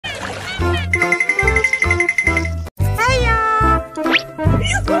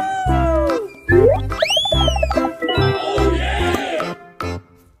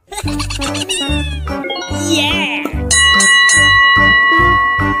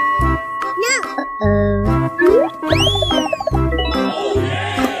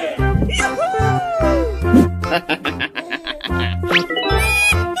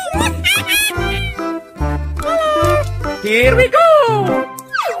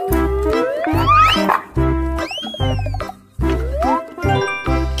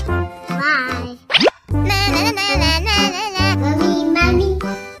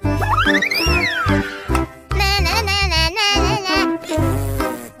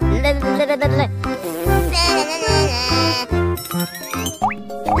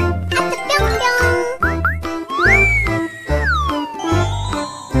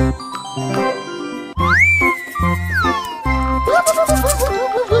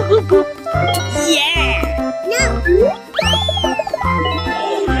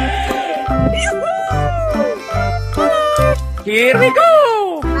Here we go!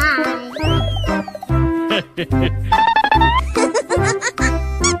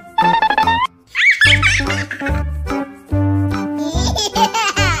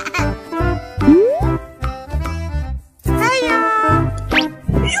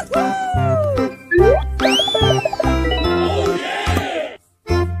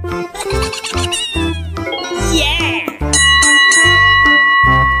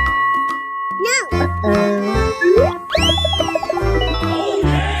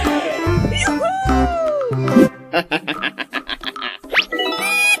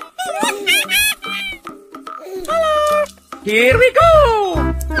 Here we go!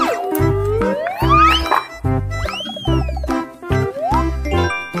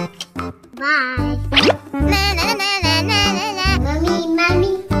 Bye. La la la la la la la. Mommy,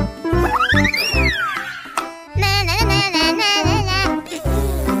 mommy. La la la la la la la.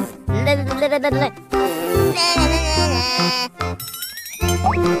 La la la la la. La la la la la.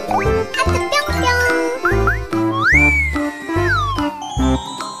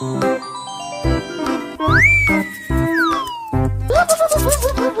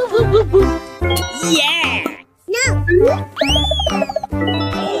 Yeah! No! Oh yeah!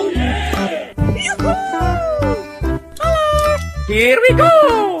 Here we go!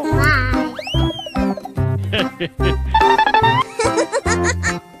 Bye!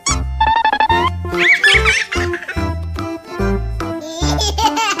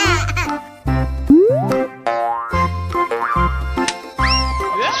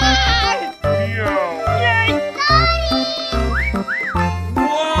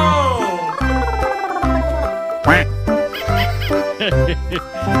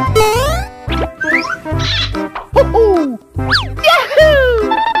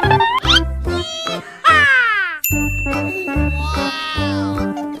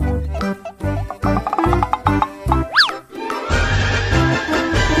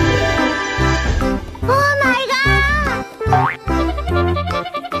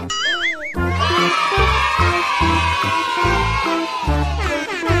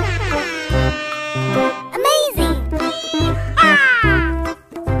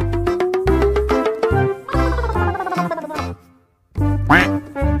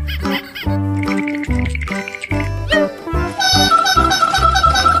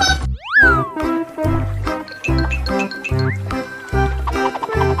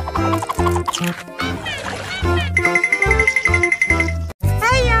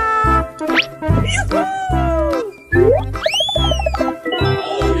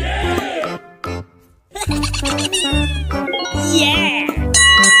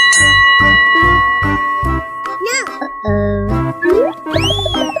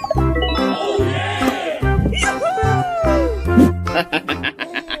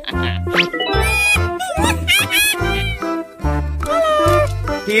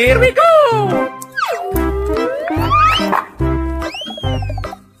 Here we go!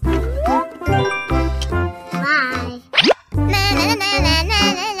 Bye. La la la la la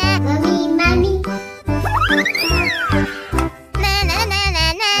la la. Mommy, mommy. La la la la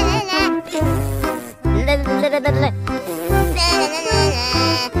la la la. La la la la la. La la la la la.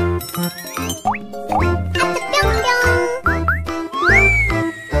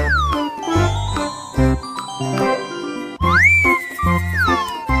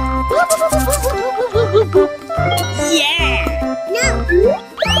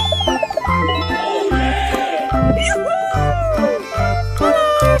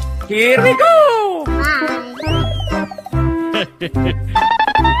 Here we go! Bye.